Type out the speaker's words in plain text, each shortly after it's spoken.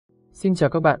Xin chào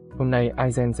các bạn, hôm nay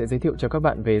iGen sẽ giới thiệu cho các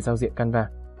bạn về giao diện Canva.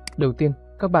 Đầu tiên,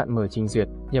 các bạn mở trình duyệt,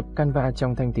 nhập Canva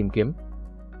trong thanh tìm kiếm.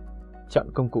 Chọn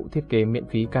công cụ thiết kế miễn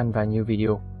phí Canva như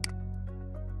video.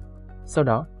 Sau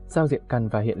đó, giao diện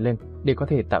Canva hiện lên để có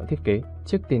thể tạo thiết kế.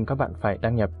 Trước tiên các bạn phải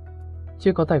đăng nhập.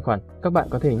 Chưa có tài khoản, các bạn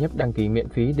có thể nhấp đăng ký miễn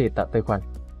phí để tạo tài khoản.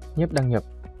 Nhấp đăng nhập.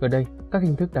 Ở đây, các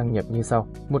hình thức đăng nhập như sau.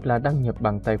 Một là đăng nhập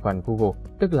bằng tài khoản Google,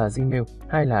 tức là Gmail.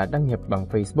 Hai là đăng nhập bằng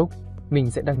Facebook.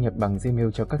 Mình sẽ đăng nhập bằng Gmail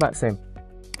cho các bạn xem.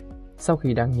 Sau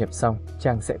khi đăng nhập xong,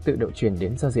 trang sẽ tự động chuyển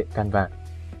đến giao diện Canva.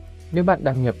 Nếu bạn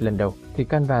đăng nhập lần đầu, thì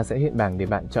Canva sẽ hiện bảng để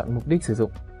bạn chọn mục đích sử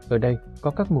dụng. Ở đây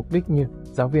có các mục đích như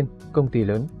giáo viên, công ty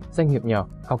lớn, doanh nghiệp nhỏ,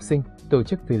 học sinh, tổ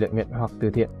chức vì lợi nhuận hoặc từ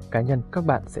thiện, cá nhân. Các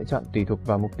bạn sẽ chọn tùy thuộc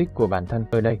vào mục đích của bản thân.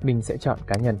 Ở đây mình sẽ chọn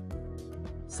cá nhân.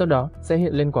 Sau đó sẽ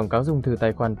hiện lên quảng cáo dùng thử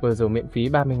tài khoản Pro miễn phí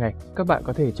 30 ngày. Các bạn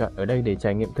có thể chọn ở đây để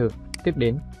trải nghiệm thử. Tiếp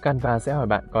đến, Canva sẽ hỏi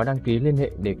bạn có đăng ký liên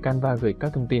hệ để Canva gửi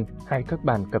các thông tin hay các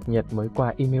bản cập nhật mới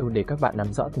qua email để các bạn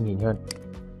nắm rõ tình hình hơn.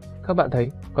 Các bạn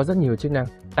thấy có rất nhiều chức năng,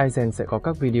 iGen sẽ có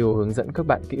các video hướng dẫn các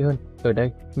bạn kỹ hơn. Ở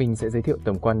đây, mình sẽ giới thiệu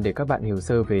tổng quan để các bạn hiểu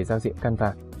sơ về giao diện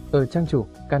Canva. Ở trang chủ,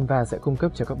 Canva sẽ cung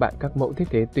cấp cho các bạn các mẫu thiết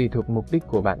kế tùy thuộc mục đích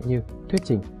của bạn như thuyết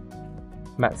trình,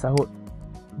 mạng xã hội,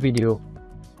 video,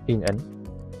 in ấn,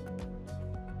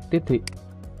 tiếp thị,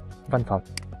 văn phòng.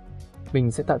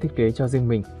 Mình sẽ tạo thiết kế cho riêng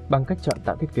mình bằng cách chọn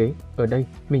tạo thiết kế. Ở đây,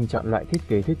 mình chọn loại thiết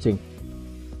kế thuyết trình.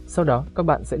 Sau đó, các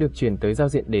bạn sẽ được chuyển tới giao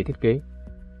diện để thiết kế.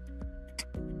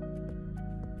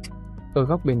 Ở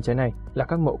góc bên trái này là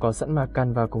các mẫu có sẵn mà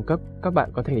Canva cung cấp. Các bạn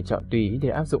có thể chọn tùy ý để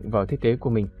áp dụng vào thiết kế của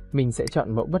mình. Mình sẽ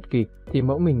chọn mẫu bất kỳ, thì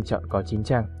mẫu mình chọn có 9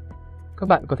 trang. Các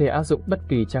bạn có thể áp dụng bất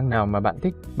kỳ trang nào mà bạn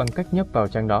thích bằng cách nhấp vào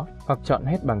trang đó, hoặc chọn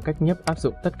hết bằng cách nhấp áp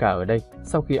dụng tất cả ở đây.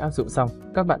 Sau khi áp dụng xong,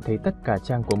 các bạn thấy tất cả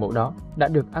trang của mẫu đó đã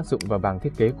được áp dụng vào bảng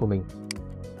thiết kế của mình.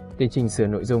 Để chỉnh sửa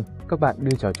nội dung, các bạn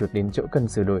đưa trỏ chuột đến chỗ cần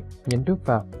sửa đổi, nhấn đúp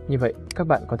vào. Như vậy, các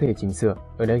bạn có thể chỉnh sửa.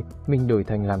 Ở đây, mình đổi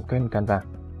thành làm quen Canva.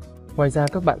 Ngoài ra,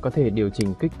 các bạn có thể điều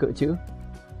chỉnh kích cỡ chữ,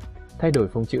 thay đổi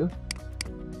phông chữ,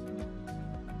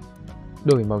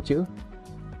 đổi màu chữ,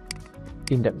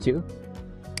 in đậm chữ,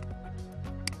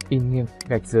 in nghiêng,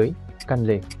 gạch dưới, căn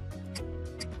lề,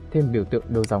 thêm biểu tượng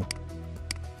đầu dòng,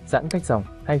 giãn cách dòng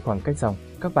hay khoảng cách dòng.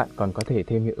 Các bạn còn có thể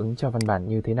thêm hiệu ứng cho văn bản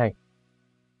như thế này,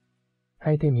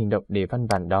 hay thêm hình động để văn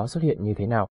bản đó xuất hiện như thế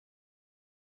nào.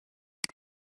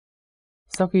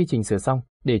 Sau khi chỉnh sửa xong,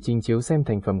 để trình chiếu xem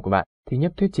thành phẩm của bạn, thì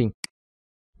nhấp thuyết trình,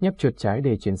 nhấp chuột trái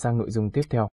để chuyển sang nội dung tiếp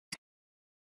theo.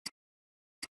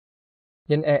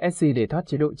 Nhấn ESC để thoát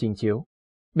chế độ trình chiếu.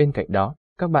 Bên cạnh đó,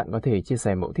 các bạn có thể chia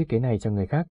sẻ mẫu thiết kế này cho người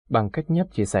khác bằng cách nhấp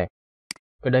chia sẻ.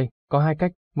 Ở đây, có hai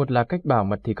cách. Một là cách bảo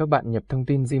mật thì các bạn nhập thông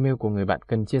tin Gmail của người bạn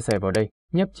cần chia sẻ vào đây.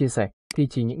 Nhấp chia sẻ thì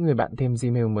chỉ những người bạn thêm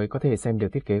Gmail mới có thể xem được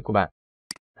thiết kế của bạn.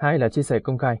 Hai là chia sẻ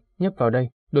công khai. Nhấp vào đây,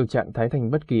 đổi trạng thái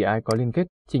thành bất kỳ ai có liên kết,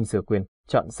 chỉnh sửa quyền,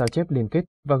 chọn sao chép liên kết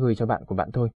và gửi cho bạn của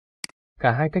bạn thôi.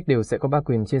 Cả hai cách đều sẽ có 3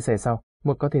 quyền chia sẻ sau.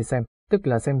 Một có thể xem, tức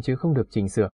là xem chứ không được chỉnh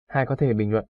sửa. Hai có thể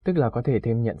bình luận, tức là có thể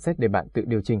thêm nhận xét để bạn tự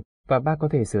điều chỉnh. Và 3 có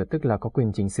thể sửa, tức là có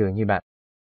quyền chỉnh sửa như bạn.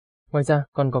 Ngoài ra,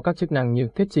 còn có các chức năng như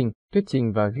thuyết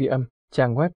trình và ghi âm,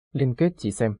 trang web, liên kết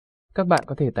chỉ xem. Các bạn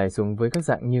có thể tải xuống với các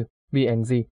dạng như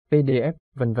PNG, PDF,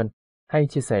 vân vân, hay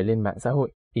chia sẻ lên mạng xã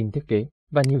hội, in thiết kế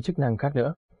và nhiều chức năng khác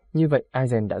nữa. Như vậy,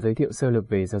 iGen đã giới thiệu sơ lược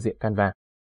về giao diện Canva.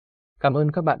 Cảm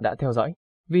ơn các bạn đã theo dõi.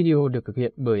 Video được thực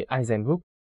hiện bởi iGen Group.